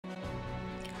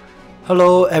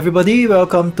Hello everybody,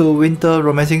 welcome to Winter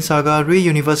Romancing Saga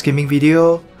Re-Universe Gaming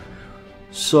video.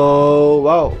 So,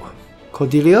 wow,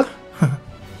 Cordelia?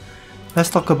 Let's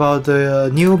talk about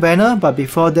the new banner, but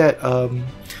before that,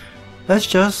 let's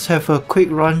just have a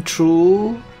quick run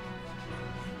through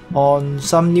on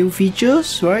some new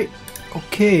features, right?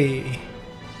 Okay.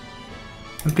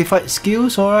 Amplified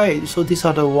skills, alright, so these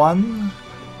are the one.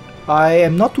 I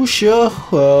am not too sure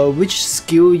which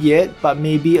skill yet, but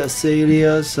maybe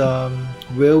Azalea's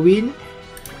Whirlwind,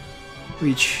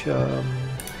 which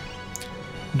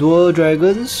Dual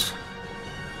Dragons,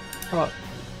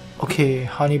 okay,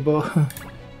 Hannibal,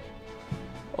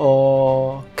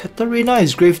 or Katarina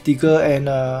is Gravedigger, and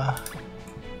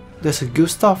there's a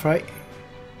Gustav, right?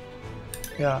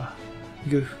 Yeah,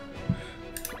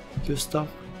 Gustav.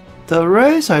 The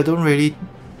rest I don't really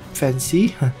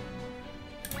fancy.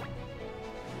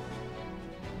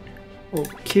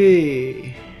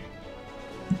 Okay.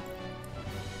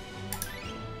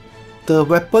 The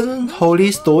weapon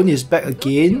Holy Stone is back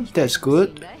again. That's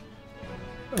good.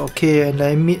 Okay, and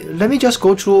let me just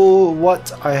go through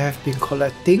what I have been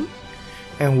collecting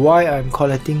and why I'm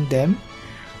collecting them.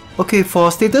 Okay,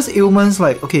 for status ailments,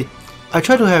 like, okay, I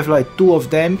try to have like 2 of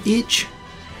them each.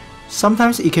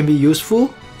 Sometimes it can be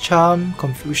useful. Charm,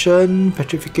 Confusion,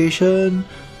 Petrification,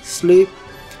 Sleep,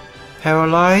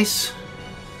 Paralyze.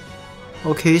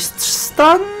 Okay,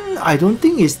 Stun, I don't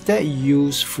think it's that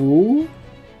useful.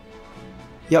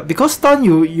 Yeah, because Stun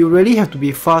you really have to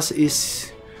be fast.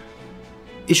 It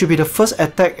should be the first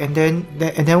attack, and then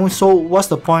so what's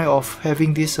the point of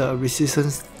having this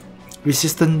resistance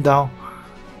down?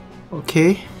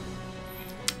 Okay.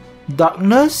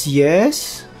 Darkness,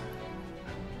 yes.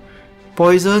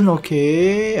 Poison,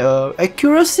 okay.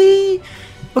 Accuracy,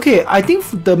 okay. I think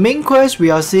the main quest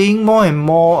we are seeing more and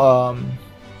more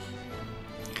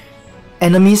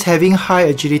enemies having high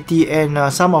agility, and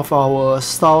some of our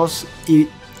styles,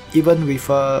 even with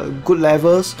good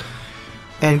levels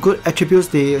and good attributes,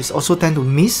 they also tend to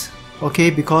miss. Okay,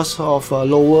 because of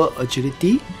lower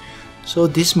agility. So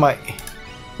this might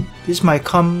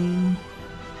come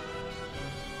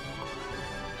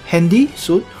handy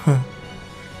soon.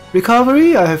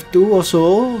 Recovery, I have 2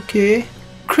 also. Okay.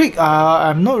 Crit,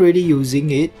 I'm not really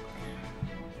using it,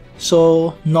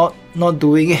 so not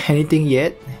doing anything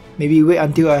yet. Maybe wait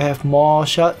until I have more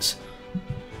shots.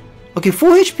 Okay,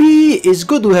 full HP is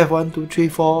good to have 1, 2, 3,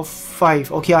 4,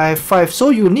 5. Okay, I have 5. So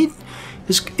you need,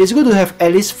 it's good to have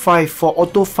at least 5 for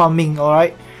auto farming,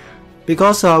 alright?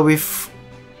 Because with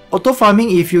auto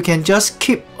farming, if you can just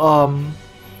keep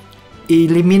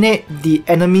eliminate the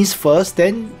enemies first,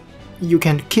 then you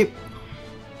can keep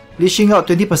leashing out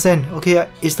 20%. Okay,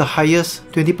 it's the highest,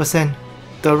 20%.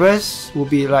 The rest will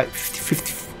be like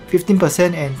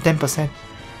 15% and 10%.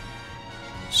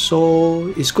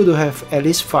 So it's good to have at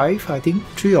least 5, I think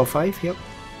 3 or 5, yep.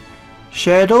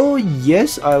 Shadow,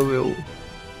 yes, I will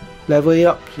level it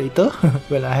up later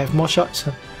when I have more shots.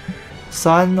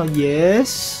 Sun,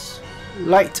 yes.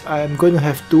 Light, I'm going to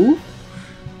have 2.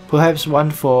 Perhaps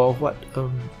 1 for what?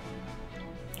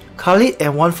 Khalid,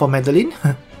 and 1 for Madeline.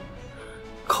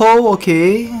 Cold,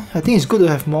 okay. I think it's good to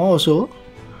have more also.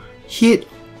 Hit,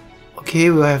 okay,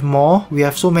 we'll have more. We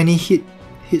have so many hit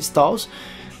styles.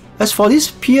 As for this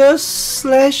Pierce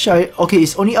Slash, okay,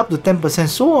 it's only up to 10%,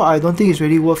 so I don't think it's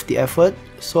really worth the effort.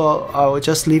 So I will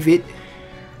just leave it.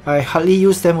 I hardly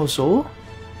use them also.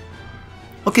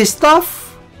 Okay,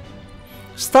 Staff,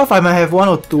 I might have 1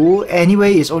 or 2.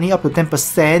 Anyway, it's only up to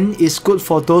 10%. It's good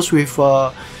for those with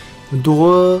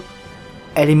dual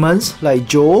elements like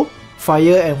Joe,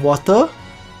 fire and water.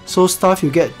 So Staff,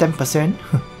 you get 10%.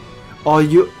 Or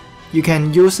you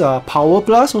can use Power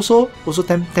Plus also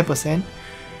 10%.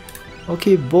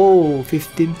 Okay, bow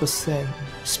 15%.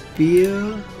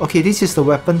 Spear. Okay, this is the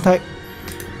weapon type.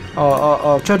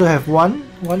 I'll try to have one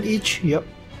each. Yep.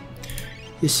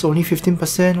 It's only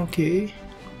 15%. Okay.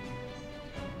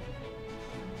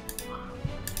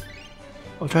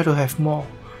 I'll try to have more.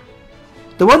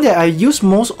 The one that I use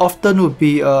most often would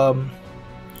be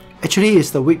actually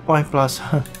is the weak point plus.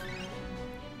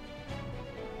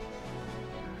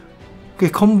 Okay,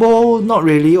 combo, not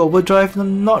really. Overdrive,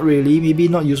 not really. Maybe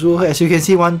not useful. As you can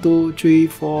see, 1, 2, 3,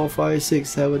 4, 5, 6,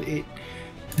 7, 8,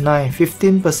 9,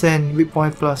 15% weak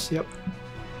point plus. Yep.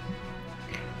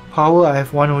 Power, I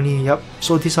have 1 only. Yep.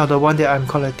 So these are the one that I'm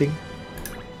collecting.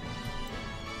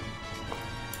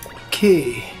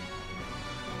 Okay.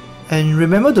 And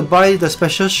remember to buy the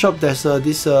special shop. There's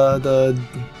this the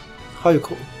what you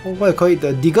call it,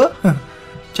 the digger.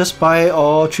 Just buy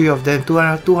all 3 of them,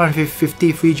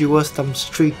 250 free jewels times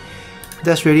 3.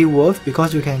 That's really worth,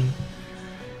 because you can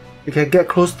You can get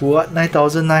close to what,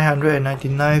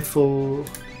 9,999 for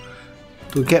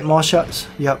to get more shards.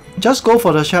 Yep, just go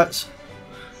for the shards.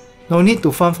 No need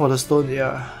to farm for the stone.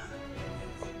 Yeah.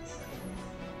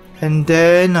 And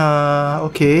then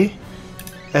okay,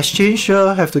 exchange,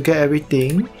 sure, have to get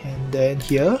everything. And then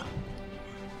here,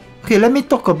 okay, let me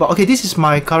talk about, okay, this is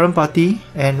my current party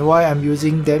and why I'm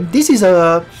using them. This is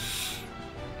a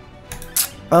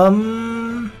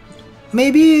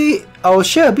maybe I'll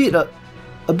share a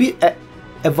bit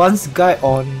advanced guide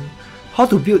on how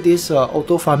to build this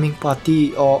auto farming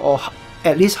party, or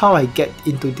at least how I get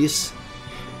into this.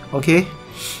 Okay,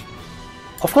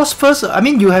 of course, first, I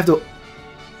mean, you have to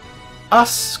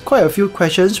ask quite a few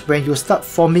questions when you start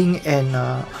forming an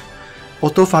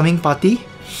auto farming party.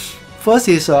 First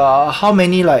is how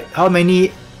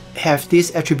many have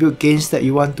these attribute gains that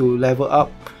you want to level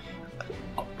up.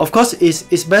 Of course,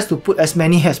 it's best to put as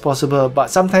many as possible,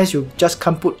 but sometimes you just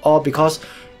can't put all because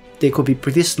they could be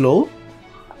pretty slow.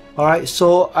 Alright,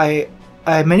 so I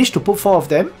managed to put 4 of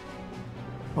them.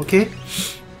 Okay,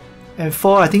 and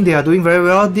 4, I think they are doing very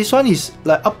well. This one is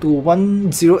like up to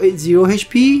 1080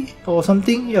 HP or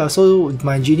something. Yeah, so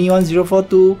my Genie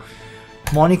 1042,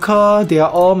 Monica, they are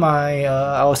all my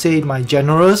I would say my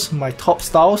generals, my top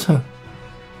styles.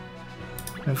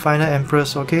 And final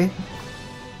Empress. Okay,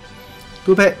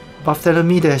 too bad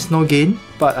Bartholomew there's no gain,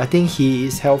 but I think he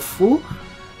is helpful.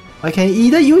 I can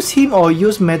either use him or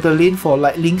use Madeline for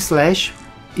lightning slash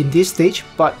in this stage,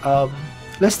 but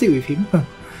let's stick with him.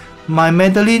 My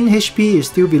Madeline HP is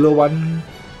still below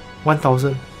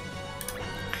 1000.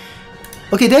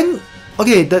 Okay, then,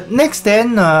 okay, the next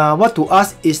then what to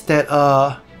ask is that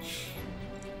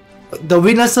the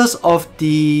weaknesses of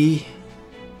the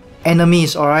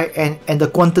enemies, alright, and the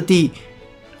quantity.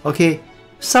 Okay,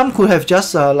 some could have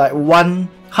just like one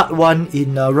hard one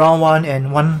in round 1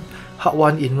 and one hard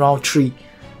one in round 3.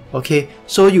 Okay,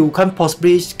 so you can't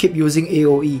possibly keep using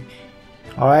AoE.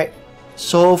 Alright,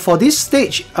 so for this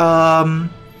stage,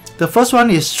 the first one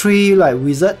is 3 like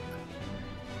wizard,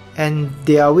 and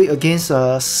they are weak against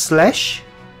slash.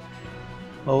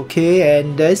 Okay,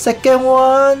 and the second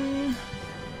one,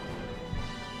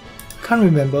 can't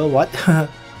remember what.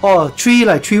 Oh, 3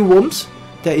 like 3 worms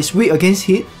that is weak against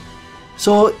hit,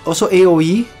 so also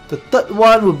AoE. The third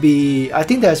one would be, I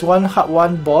think there's one hard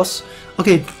one boss.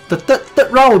 Okay, the third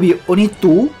round will be only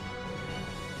 2,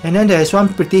 and then there's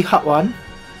one pretty hard one,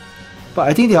 but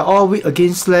I think they are all weak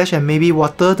against slash and maybe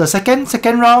water. The second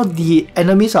round, the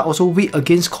enemies are also weak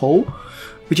against cold,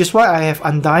 which is why I have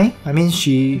Undyne. I mean,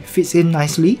 she fits in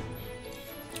nicely.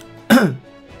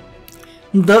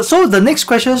 So the next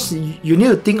questions you need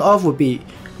to think of would be,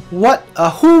 what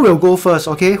who will go first?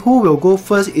 Okay, who will go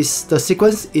first is the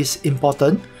sequence is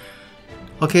important.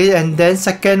 Okay, and then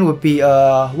second would be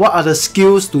what are the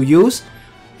skills to use,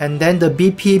 and then the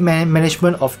BP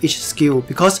management of each skill.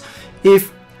 Because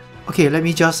if, okay, let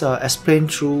me just explain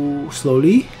through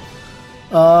slowly.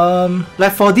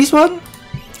 Like for this one,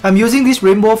 I'm using this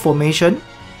rainbow formation.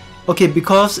 Okay,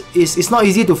 because it's not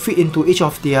easy to fit into each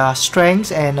of their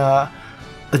strengths and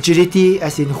agility,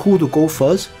 as in who to go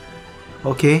first.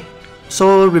 Okay,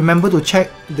 so remember to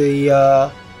check the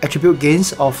attribute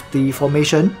gains of the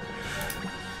formation.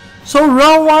 So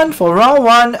round 1, for round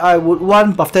 1, I would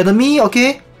want Bartholomew.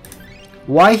 Okay,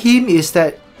 why him is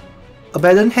that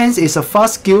Abandoned Hands is a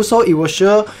fast skill, so it will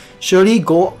surely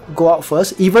go out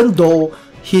first, even though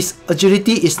his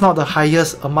agility is not the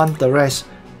highest among the rest.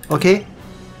 Okay,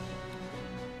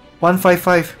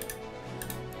 155,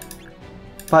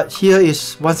 but here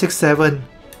is 167,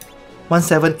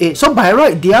 178. So by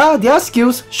right, their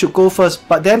skills should go first,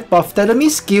 but then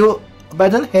Bartholomew's skill,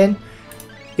 Abandoned Hand,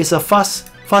 is a fast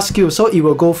skill, so it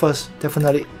will go first,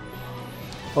 definitely.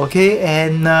 Okay,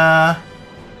 and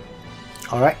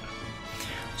alright.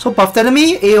 So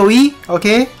Bartholomew AoE,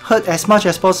 okay, hurt as much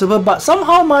as possible, but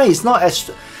somehow mine is not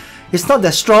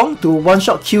that strong to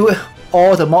one-shot kill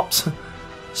all the mobs.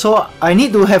 So I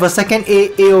need to have a second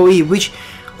AoE, which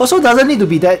also doesn't need to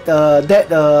be that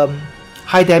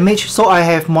high damage. So I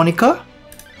have Monica.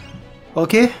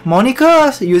 Okay,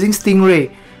 Monica using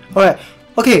Stingray. Alright,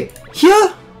 okay,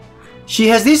 here she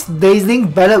has this Dazzling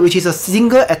Ballad, which is a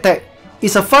single attack.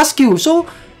 It's a fast skill, so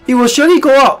it will surely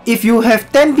go out. If you have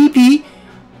 10 BP,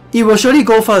 it will surely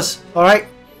go first. Alright,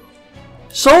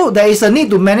 so there is a need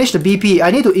to manage the BP.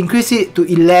 I need to increase it to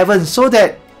 11 so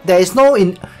that there is not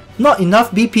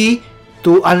enough BP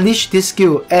to unleash this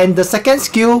skill. And the second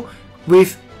skill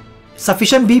with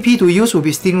sufficient BP to use will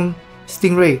be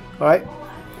Stingray. Alright,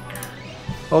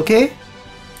 okay,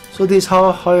 so this is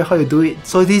how you do it.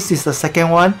 So this is the second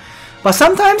one. But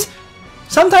sometimes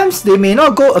sometimes they may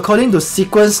not go according to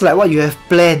sequence like what you have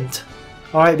planned.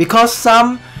 Alright, because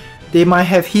some they might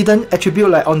have hidden attribute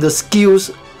like on the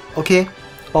skills, okay,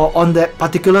 or on that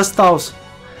particular styles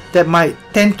that might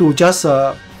tend to just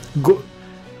go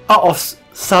out of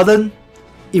sudden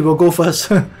it will go first.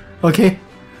 Okay.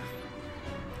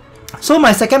 So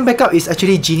my second backup is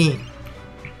actually Genie.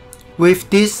 With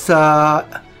this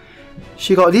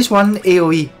she got this one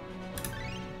AoE.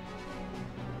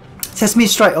 Sesame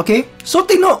Strike, okay? So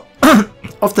take note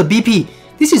of the BP.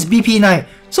 This is BP 9.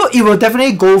 So it will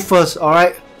definitely go first,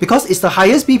 alright? Because it's the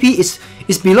highest BP,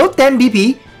 it's below 10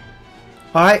 BP.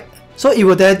 Alright? So it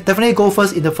will definitely go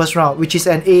first in the first round, which is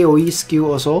an AoE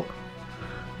skill also.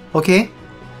 Okay?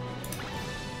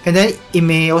 And then it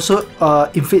may also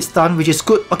inflict stun, which is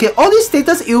good. Okay, all these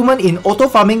status ailment in auto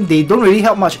farming, they don't really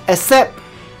help much, except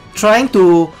trying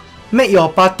to make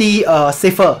your party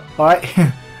safer, alright?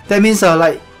 That means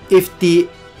like if the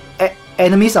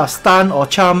enemies are stunned or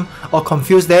charmed or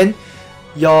confused, then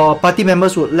your party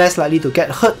members would less likely to get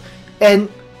hurt, and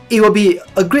it will be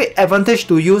a great advantage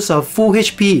to use a full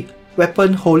HP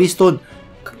weapon Holy Stone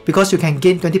because you can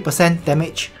gain 20%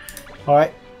 damage.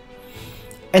 Alright.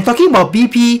 And talking about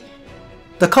BP,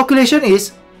 the calculation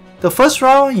is the first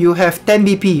round you have 10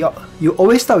 BP. You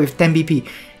always start with 10 BP.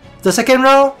 The second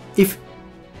round, if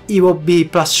it will be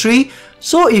plus 3.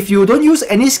 So if you don't use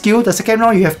any skill, the second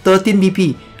round you have 13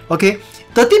 BP. Okay,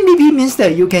 13 BP means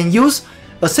that you can use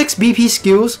a 6 BP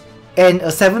skills and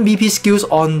a 7 BP skills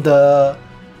on the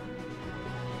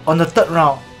third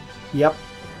round. Yep.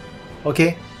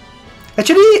 Okay.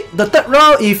 Actually, the third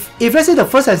round, if let's say the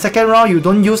first and second round you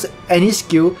don't use any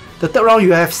skill, the third round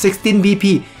you have 16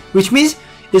 BP, which means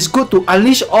it's good to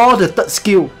unleash all the third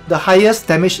skill, the highest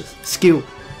damage skill,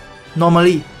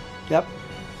 normally. Yep.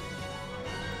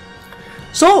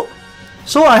 So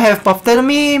I have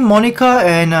Barthélemy, Monica,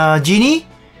 and Genie.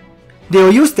 They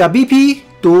will use their BP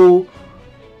to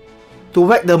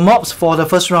whack the mobs for the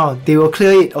first round. They will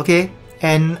clear it, okay?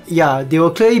 And yeah, they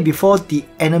will clear it before the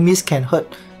enemies can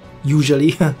hurt,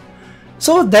 usually.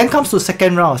 So then comes to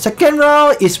second round. Second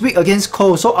round is weak against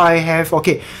cold. So I have,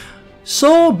 okay.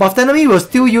 So Barthélemy will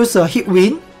still use a hit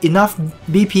win, enough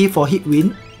BP for hit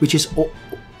win, which is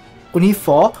only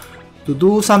 4 to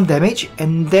do some damage.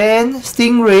 And then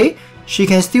Stingray, she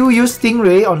can still use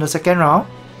Stingray on the second round.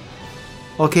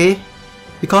 Okay,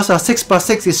 because 6 plus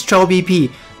 6 is 12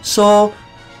 BP. So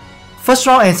first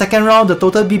round and second round, the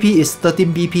total BP is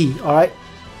 13 BP. Alright.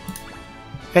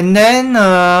 And then,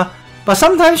 but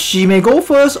sometimes she may go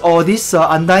first, or this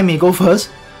Undyne may go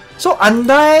first. So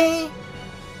Undyne,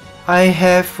 I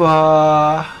have,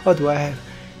 what do I have?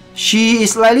 She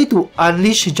is likely to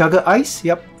unleash Jagged Eyes.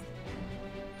 Yep.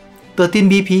 13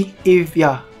 BP, if,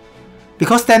 yeah.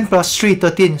 Because 10 plus 3,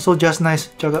 13, so just nice,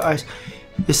 Jagged Eyes.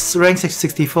 It's rank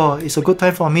 64, it's a good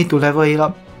time for me to level it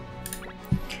up.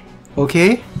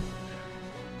 Okay.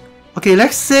 Okay,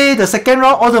 let's say the second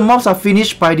round, all the mobs are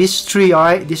finished by this tree,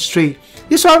 alright? This tree.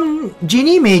 This one,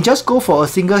 Genie may just go for a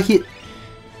single hit.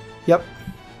 Yep.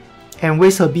 And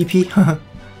waste her BP.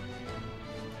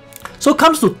 So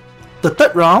comes to the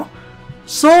third round.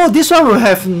 So this one will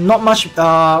have not much,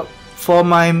 for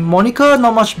my Monica,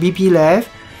 not much BP left.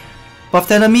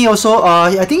 Barthélemy also,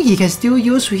 I think he can still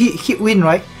use hit win,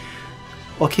 right?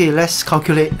 Okay, let's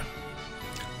calculate.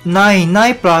 9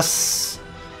 plus...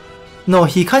 No,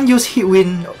 he can't use hit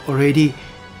win already.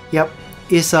 Yep,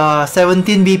 it's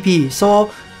 17 BP. So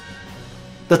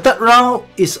the third round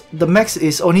is the max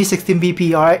is only 16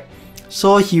 BP, alright?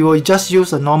 So he will just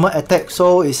use a normal attack,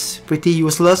 so it's pretty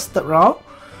useless third round.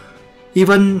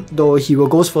 Even though he will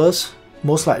go first,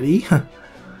 most likely.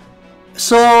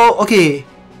 So okay.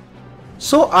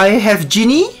 So I have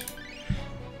Genie.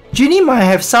 Genie might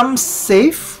have some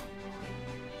save.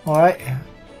 Alright.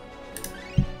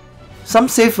 Some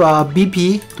save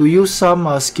BP to use some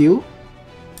skill.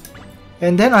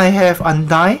 And then I have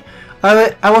Undyne.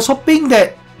 I was hoping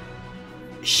that...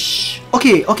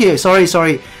 Okay, sorry.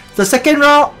 The second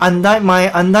round, my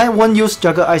Undyne won't use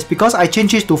Jagged Eyes because I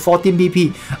changed it to 14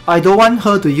 BP. I don't want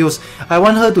her to use. I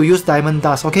want her to use Diamond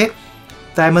Dust, okay?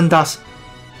 Diamond Dust,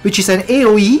 which is an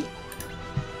AoE.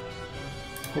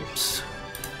 Oops.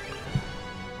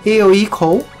 AoE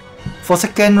cold for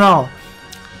second round.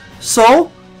 So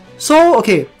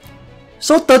okay.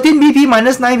 So 13 BP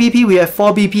minus 9 BP, we have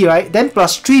 4 BP, right? Then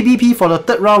plus 3 BP for the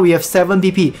third round, we have 7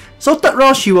 BP. So third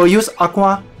round, she will use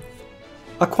Aqua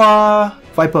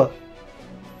Viper,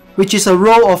 which is a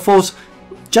row of foes.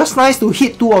 Just nice to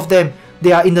hit 2 of them.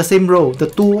 They are in the same row, the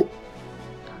 2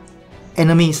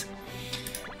 enemies.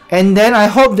 And then I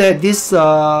hope that this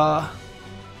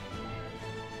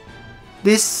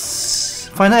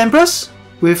Final Empress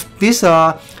with this,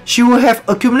 she will have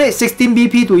accumulate 16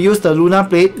 BP to use the Lunar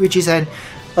Blade, which is a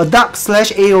dark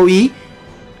slash AoE.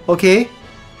 Okay.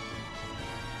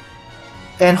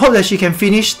 And hope that she can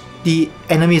finish the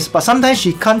enemies, but sometimes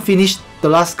she can't finish the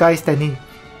last guy standing.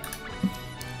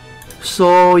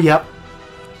 So yeah.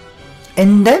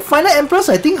 And then Final Empress,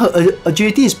 I think her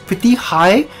agility is pretty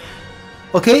high.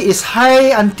 Okay, it's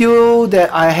high until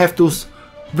that I have to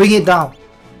bring it down.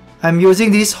 I'm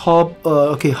using this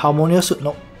harmonious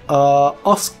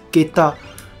Oscata.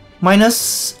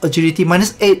 Minus agility,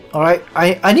 minus 8, alright?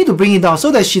 I need to bring it down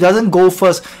so that she doesn't go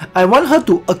first. I want her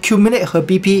to accumulate her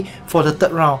BP for the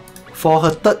third round. For her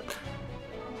third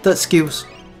skills.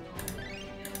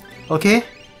 Okay?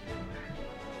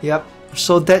 Yep.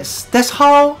 So that's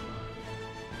how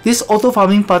this auto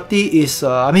farming party is,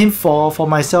 I mean for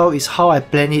myself is how I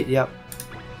plan it, yep.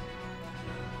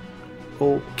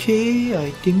 Okay, I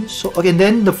think so. Okay,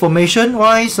 then the formation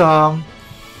wise,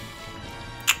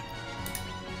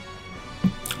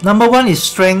 number 1 is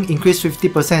strength increase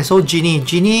 50%. So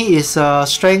Genie is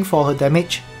strength for her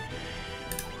damage.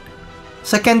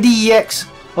 Second DEX,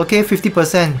 okay,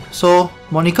 50%. So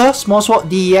Monica, small sword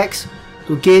DEX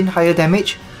to gain higher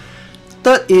damage.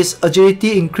 Third is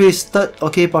agility increase. Third,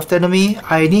 okay, Bartholomew,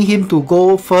 I need him to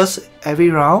go first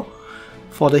every round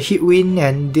for the hit win,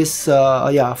 and this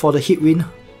for the hit win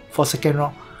for second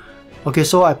round. Okay,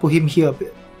 so I put him here a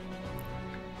bit.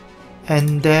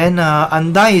 And then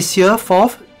Undyne is here,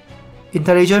 fourth.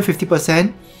 Intelligence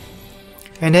 50%,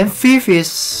 and then fifth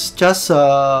is just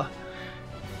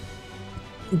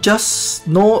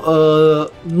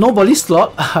nobody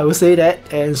slot. I would say that,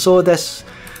 and so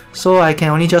I can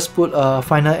only just put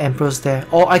Final Empress there,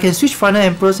 or I can switch Final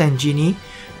Empress and Genie,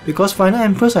 because Final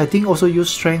Empress I think also use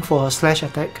strength for her slash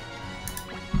attack.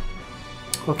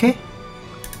 Okay.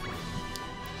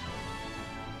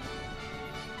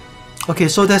 Okay,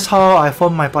 so that's how I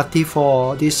form my party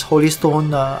for this Holy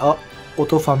Stone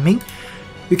auto farming.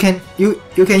 You can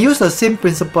use the same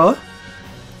principle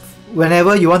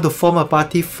whenever you want to form a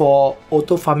party for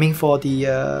auto farming for the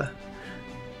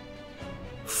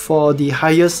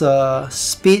highest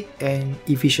speed and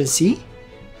efficiency.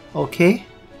 Okay.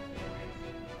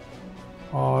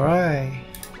 Alright.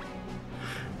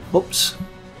 Oops.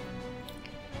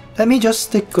 Let me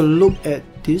just take a look at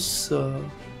this.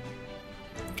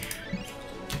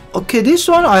 Okay, this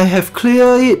one I have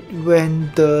cleared it when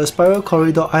the Spiral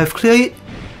Corridor. I have cleared it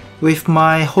with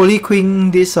my Holy Queen,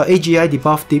 this AGI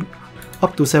debuff team,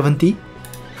 up to 70.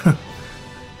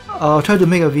 I'll try to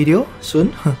make a video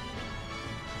soon.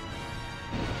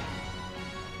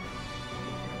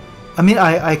 I mean,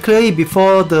 I cleared it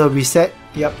before the reset.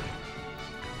 Yep.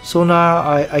 So now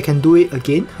I can do it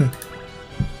again.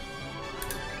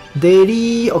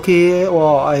 Daily, okay.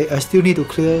 Well, I still need to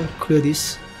clear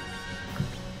this.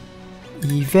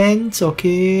 Events,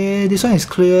 okay, this one is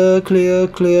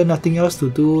clear, nothing else to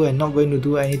do, and not going to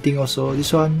do anything also.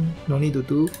 This one, no need to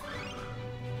do.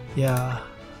 Yeah.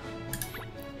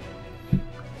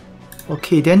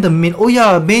 Okay, then the main,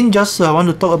 main just want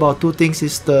to talk about two things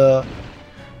is I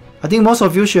think most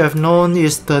of you should have known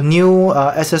is the new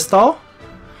SS style.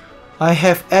 I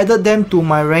have added them to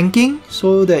my ranking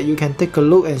so that you can take a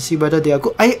look and see whether they are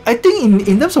good. I think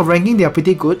in terms of ranking they are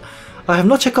pretty good. I have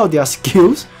not checked out their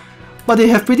skills, but they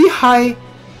have pretty high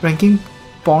ranking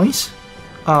points.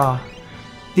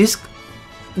 This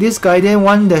guy then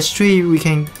 1-3 we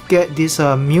can get this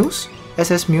Muse,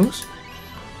 SS Muse.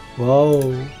 Wow,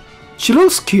 she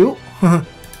looks cute.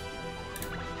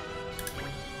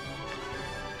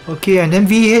 Okay, and then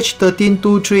VH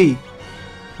 1323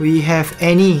 we have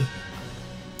Annie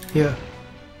here.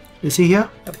 You see here?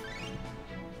 Yep.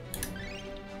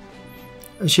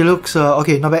 She looks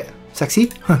okay, not bad,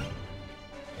 sexy.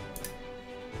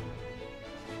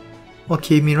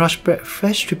 Okay, Mirage Spread,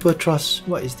 Fresh Triple Thrust.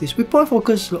 What is this? Weapon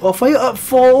Focus or Fire Up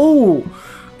 4. Oh,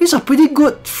 these are pretty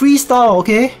good. 3-star,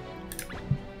 okay?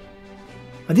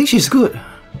 I think she's good.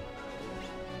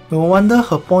 No wonder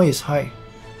her point is high.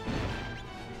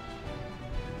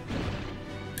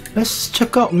 Let's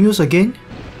check out Muse again.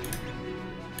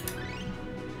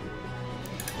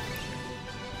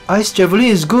 Ice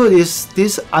Javelin is good. Is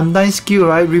this Undyne skill,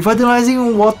 right?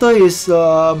 Revitalizing Water is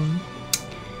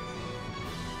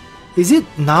it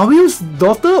Nawil's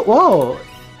daughter? Wow!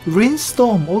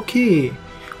 Rainstorm, okay.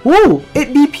 Whoa!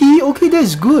 8 BP, okay,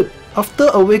 that's good. After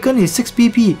Awaken is 6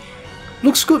 BP.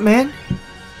 Looks good, man.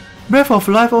 Breath of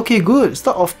Life, okay, good.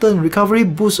 Start often. Recovery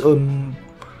boost,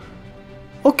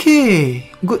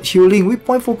 okay. Good healing. Weak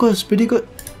point focus, pretty good.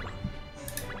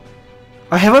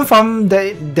 I haven't found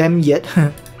them yet.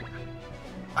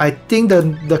 I think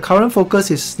the current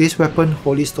focus is this weapon,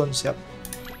 Holy Stones, yep.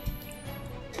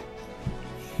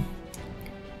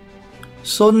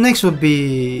 So next would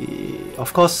be,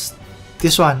 of course,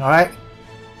 this one, alright?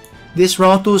 This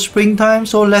round 2 springtime,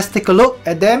 so let's take a look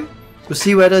at them to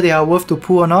see whether they are worth to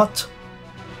pull or not.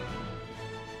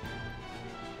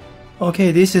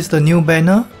 Okay, this is the new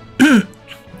banner.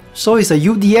 So it's a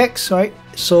UDX, right?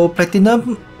 So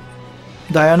Platinum,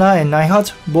 Diana and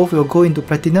Nightheart both will go into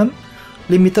Platinum.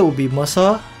 Limited will be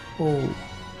Mirsa. Oh.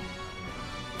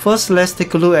 First, let's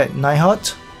take a look at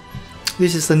Nightheart.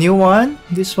 This is the new one.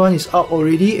 This one is up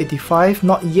already, 85,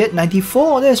 not yet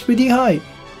 94. That's pretty high.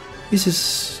 This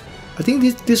is, I think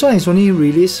this one is only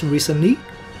released recently.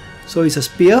 So it's a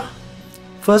spear.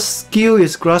 First skill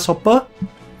is Grasshopper.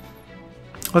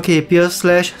 Okay, Pierce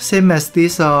Slash, same as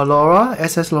this Laura,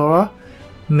 SS Laura,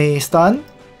 May Stun.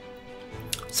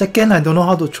 Second, I don't know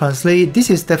how to translate. This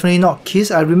is definitely not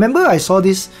Kiss. I remember I saw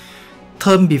this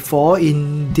term before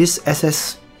in this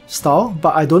SS style,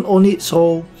 but I don't own it,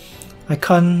 so I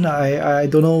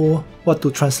don't know what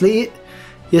to translate it.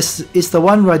 Yes, it's the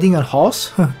one riding a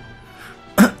horse.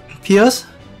 Pierce,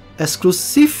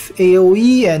 exclusive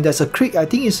AoE, and there's a crit. I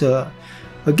think it's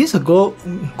against a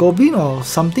goblin or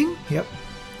something. Yep.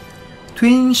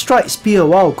 Twin Strike Spear.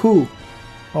 Wow, cool.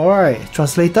 Alright,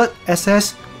 translated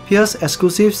SS, Pierce,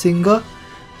 exclusive, single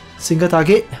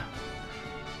target.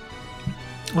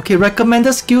 Okay,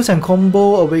 recommended skills and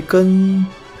combo awaken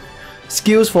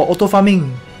skills for auto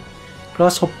farming.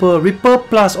 Grasshopper, Ripper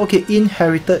Plus. Okay,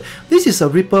 inherited. This is a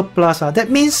Ripper Plus. That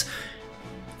means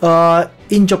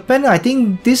in Japan, I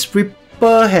think this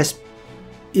Ripper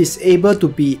is able to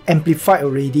be amplified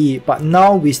already, but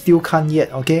now we still can't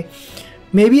yet. Okay,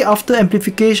 maybe after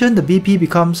amplification, the BP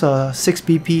becomes 6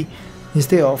 BP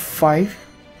instead of 5.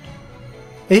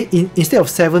 Instead of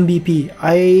 7 BP.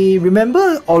 I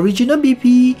remember original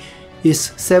BP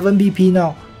is 7 BP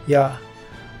now. Yeah.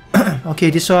 Okay,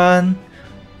 this one,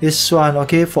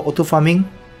 okay, for auto farming.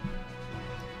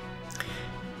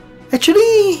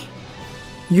 Actually,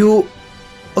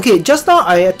 okay, just now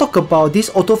I talked about this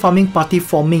auto farming party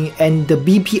forming and the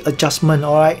BP adjustment,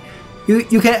 alright?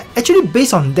 You can actually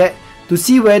base on that to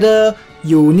see whether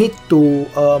you need to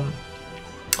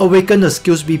awaken the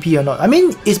skills BP or not. I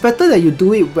mean, it's better that you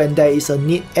do it when there is a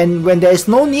need, and when there is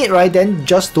no need, right, then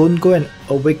just don't go and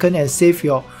awaken and save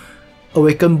your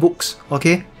awaken books,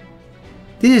 okay?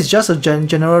 This is just a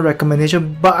general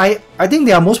recommendation, but I think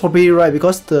they are most probably right,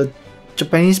 because the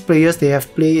Japanese players, they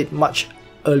have played it much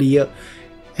earlier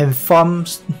and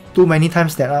farmed too many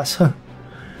times than us.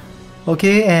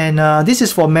 Okay, and this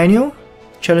is for manual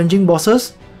challenging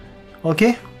bosses.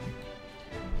 Okay.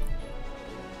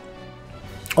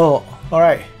 Oh,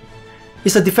 alright.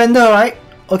 It's a defender, right?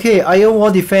 Okay, Iron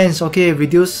Wall Defense. Okay,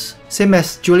 reduce. Same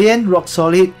as Julian. Rock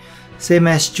Solid. Same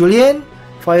as Julian.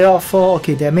 Fire out 4.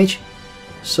 Okay, damage.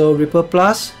 So, Ripper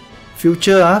Plus.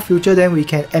 Future, then we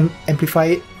can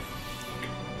amplify it.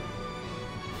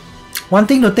 One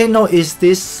thing to take note is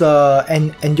this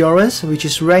Endurance, which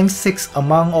is rank 6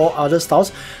 among all other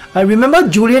styles. I remember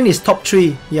Julian is top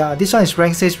 3. Yeah, this one is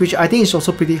rank 6, which I think is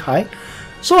also pretty high.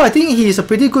 So I think he is a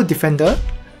pretty good defender.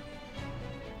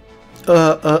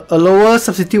 A lower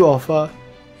substitute of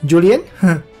Julian.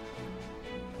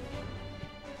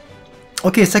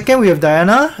 Okay, second we have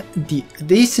Diana.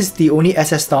 This is the only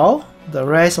SS style. The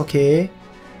rest, okay.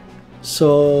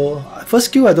 So first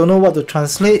skill, I don't know what to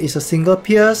translate. It's a single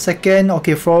pierce. Second,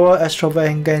 okay, Floral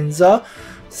Extravaganza,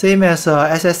 same as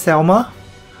SS Selma.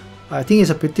 I think it's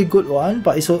a pretty good one,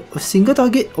 but it's a single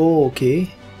target. Oh, okay.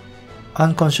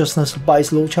 Unconsciousness, but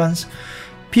it's low chance.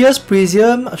 Pierce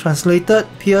Prism, translated,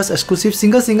 Pierce exclusive,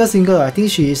 single. I think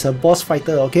she is a boss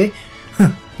fighter, okay?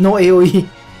 No AoE.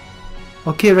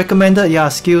 Okay, recommended, yeah,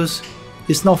 skills.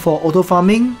 It's not for auto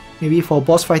farming, maybe for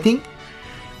boss fighting.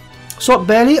 Sword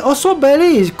Belly, Sword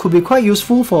Belly could be quite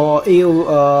useful for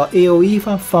AoE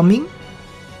farming.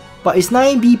 But it's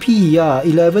 9 BP, yeah,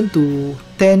 11 to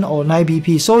 10 or 9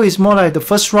 BP. So it's more like the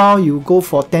first round you go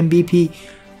for 10 BP.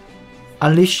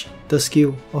 Unleash the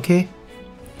skill, okay?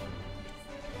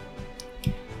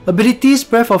 Abilities,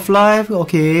 Breath of Life,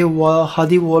 okay,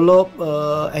 Hardy Wallop,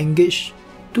 Engage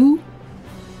 2.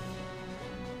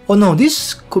 Oh no,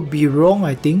 this could be wrong,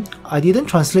 I think. I didn't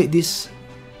translate this.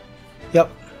 Yep,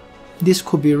 this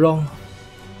could be wrong.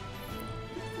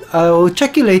 I'll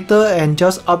check it later and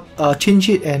just change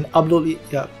it and upload it,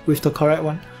 yeah, with the correct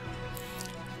one.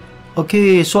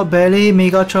 Okay, Sword Belly,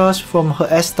 Mega Charge from her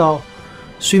S style.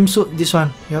 Swimsuit, this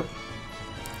one, yep.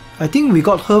 I think we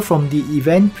got her from the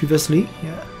event previously,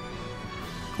 yeah.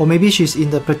 Or maybe she's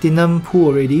in the platinum pool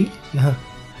already.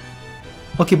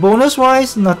 Okay, bonus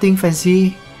wise, nothing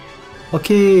fancy.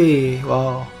 Okay,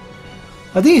 wow.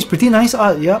 I think it's pretty nice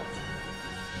art, yep.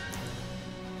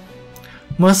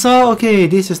 Mirsa, okay,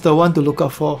 this is the one to look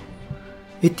out for.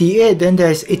 88, then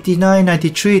there's 89,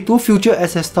 93, 2 future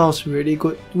SS styles, really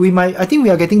good. I think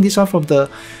we are getting this one from the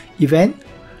event.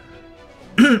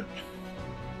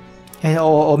 And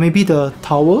or maybe the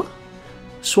tower.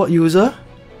 Sword user.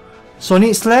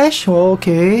 Sonic Slash,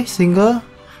 okay, single.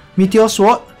 Meteor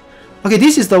Sword. Okay,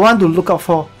 this is the one to look out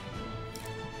for.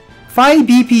 5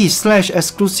 BP slash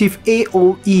exclusive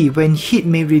AOE when hit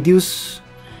may reduce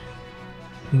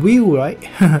will, right?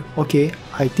 Okay,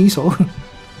 I think so.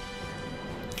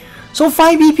 So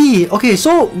 5 BP. Okay,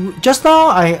 so just now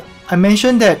I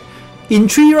mentioned that in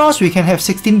 3 rounds we can have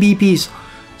 16 BPs.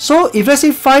 So if let's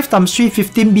say 5 times 3,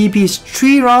 15 BPs,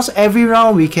 3 rounds, every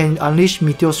round we can unleash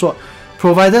Meteor Sword,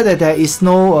 provided that there is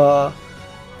no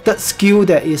third skill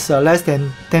that is less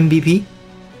than 10 BP.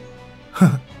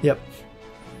 Yep.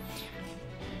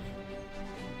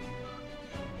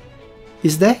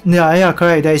 Is there? Yeah,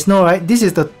 correct. There is no, right? This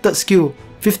is the third skill,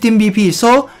 15 BP.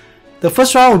 So the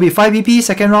first round will be 5 BP,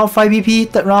 second round 5 BP,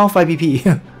 third round 5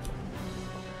 BP.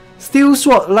 Steel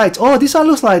Sword Light. Oh, this one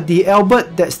looks like the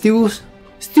Albert that steel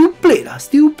plate.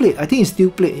 Steel plate. I think it's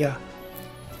steel plate, yeah.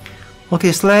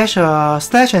 Okay, Slash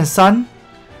and Sun.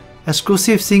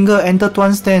 Exclusive single enter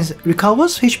one stance.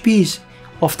 Recovers HPs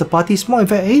of the party. Small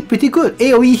effect. Hey, pretty good.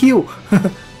 AoE heal.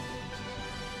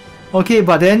 Okay,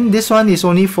 but then this one is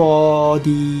only for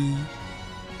the...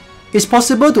 It's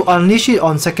possible to unleash it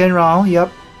on second round,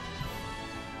 yep.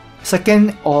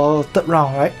 Second or third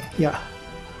round, right? Yeah.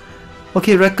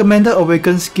 Okay, recommended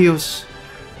awaken skills.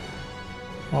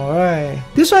 Alright.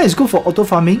 This one is good for auto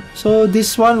farming. So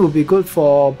this one will be good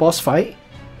for boss fight.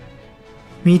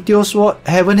 Meteor Sword,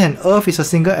 Heaven and Earth is a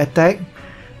single attack.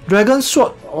 Dragon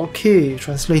Sword, okay,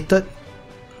 translated.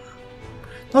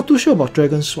 Not too sure about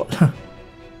Dragon Sword.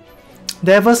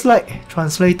 Devil's Light,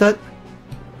 translated.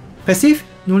 Passive,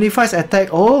 nullifies attack,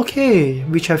 oh, okay,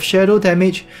 which have shadow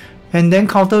damage and then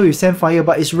counter with Sand Fire,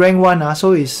 but it's rank 1,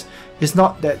 so it's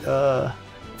not that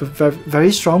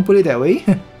very strong, put it that way.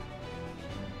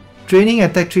 Draining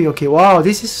attack 3, okay, wow, I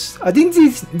think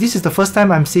this is the first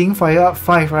time I'm seeing Fire Up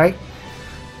 5, right?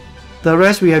 The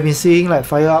rest we have been seeing like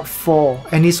Fire Up 4,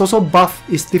 and it's also buff,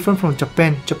 it's different from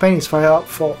Japan. Japan is Fire Up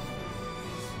 4.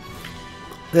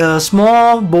 The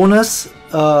small bonus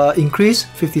increase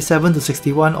 57 to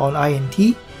 61 on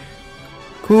INT.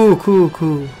 Cool.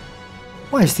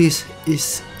 What is this?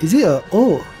 Is it a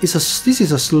this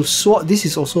is a sword. This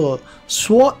is also a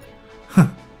sword.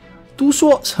 2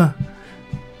 swords.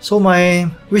 So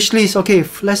my wish list. Okay,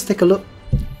 let's take a look.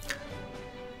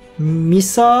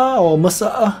 Mirsa or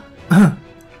Mirsa.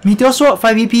 Meteor Sword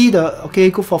 5 BP. Okay,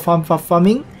 good for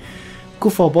farming.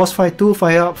 Good for boss fight 2,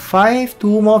 Fire Up 5.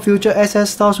 2 more future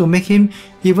SS styles will make him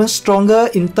even stronger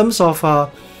in terms of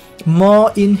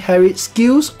more inherit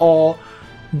skills, or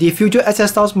the future SS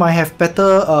styles might have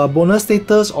better bonus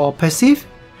status or passive.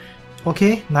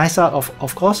 Okay, nice art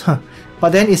of course. But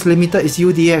then it's limited, it's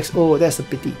UDX. Oh, that's a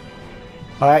pity.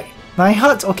 Alright, 9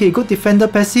 hearts. Okay, good defender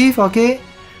passive. Okay,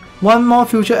 1 more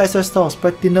future SS styles,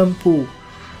 Platinum Pool.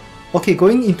 Okay,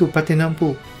 going into Platinum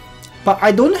Pool. But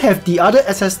I don't have the other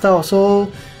SS style,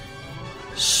 so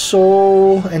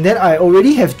and then I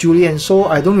already have Julian, so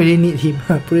I don't really need him.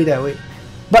 Put it that way.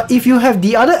 But if you have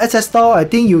the other SS style, I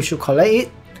think you should collect it.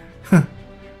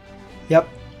 Yep.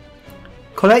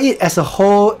 Collect it as a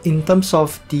whole in terms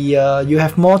of the you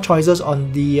have more choices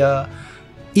on the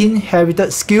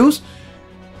inherited skills,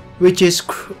 which is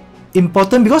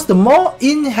important, because the more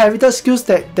inherited skills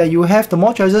that you have, the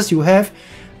more choices you have,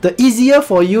 the easier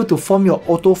for you to form your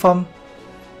auto farm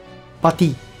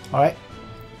party. Alright.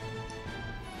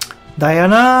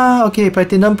 Diana, okay,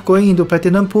 Platinum, going into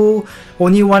Platinum Pool,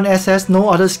 only 1 SS, no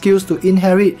other skills to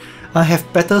inherit. Have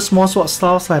better small sword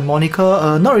styles like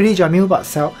Monica, not really Jamil, but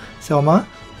Selma.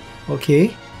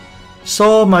 Okay.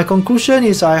 So my conclusion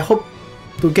is I hope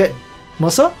to get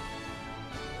Mirsa.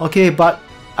 Okay, but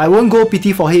I won't go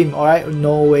pity for him, alright?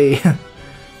 No way.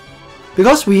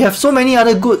 Because we have so many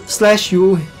other good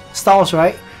 /U styles,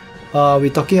 right? We're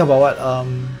talking about what?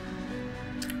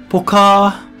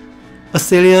 Polka,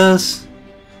 Azaleas,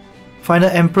 Final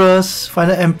Empress,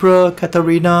 Final Emperor,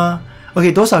 Katarina.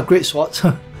 Okay, those are great swords.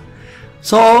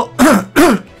 So,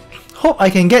 hope I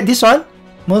can get this one.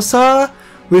 Mirsa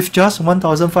with just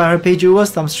 1,500 pay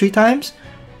jewels times 3 times.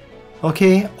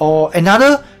 Okay, or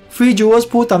another free jewels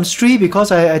pool times 3,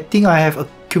 because I think I have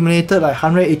accumulated like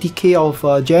 180k of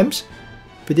gems.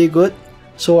 Pretty good.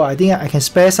 So I think I can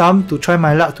spare some to try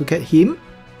my luck to get him.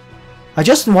 I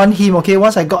just want him, okay?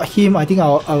 Once I got him, I think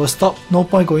I will stop. No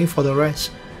point going for the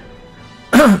rest.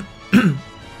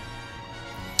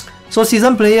 So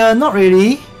season player, not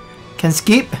really. Can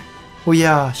skip. Oh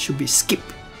yeah, should be skip.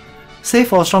 Save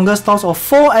for stronger styles or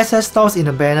 4 SS styles in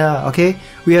the banner. Okay,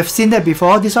 we have seen that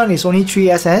before. This one is only 3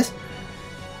 SS.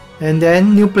 And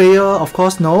then new player, of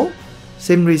course, no.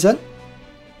 Same reason.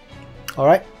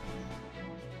 Alright.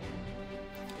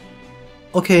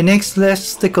 Okay, next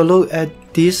let's take a look at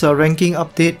this ranking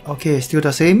update. Okay, still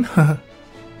the same.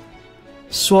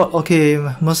 Sword, okay,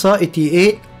 Mirsa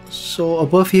 88. So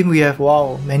above him we have,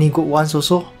 wow, many good ones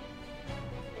also.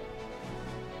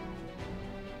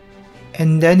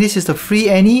 And then this is the free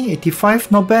Annie,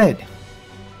 85, not bad.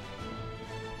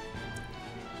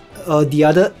 The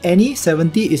other Annie,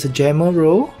 70, is a jammer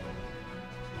row.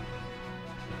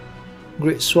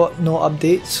 Great Sword, no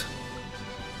updates.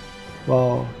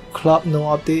 Wow. Club, no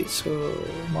updates.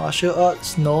 Martial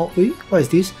Arts, no. Wait, what is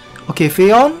this? Okay,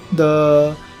 Phaeon,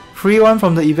 the free one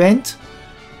from the event,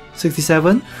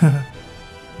 67.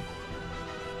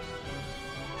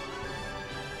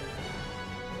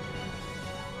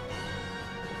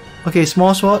 Okay,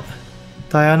 Small Sword,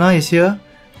 Diana is here.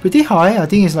 Pretty high, I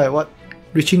think it's like what?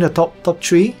 Reaching the top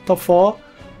 3, top 4.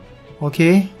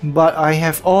 Okay, but I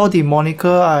have all the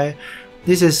moniker.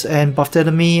 This is an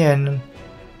Buffetami, and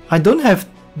I don't have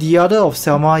the other of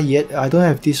Selma yet. I don't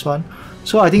have this one,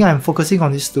 so I think I'm focusing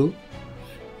on these two.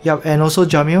 Yep, and also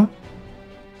Jamil.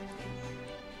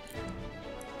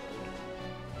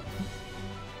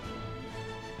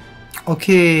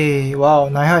 Okay, wow,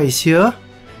 Naiha is here.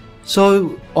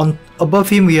 So on above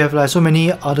him we have like so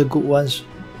many other good ones.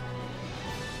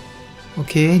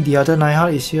 Okay, the other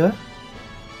Naiha is here.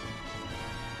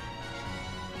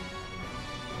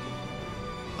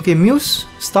 Okay, Muse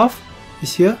stuff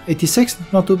is here.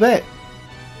 86, not too bad.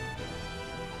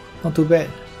 Not too bad.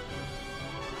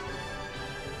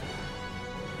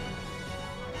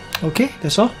 Okay,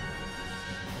 that's all.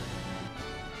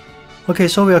 Okay,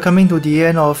 so we are coming to the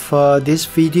end of this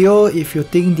video. If you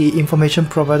think the information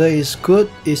provided is good,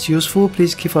 is useful,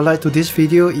 please give a like to this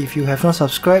video. If you have not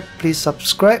subscribed, please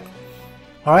subscribe.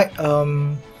 Alright,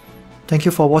 thank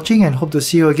you for watching and hope to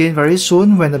see you again very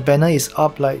soon when the banner is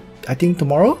up, like I think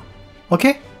tomorrow.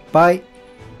 Okay, bye.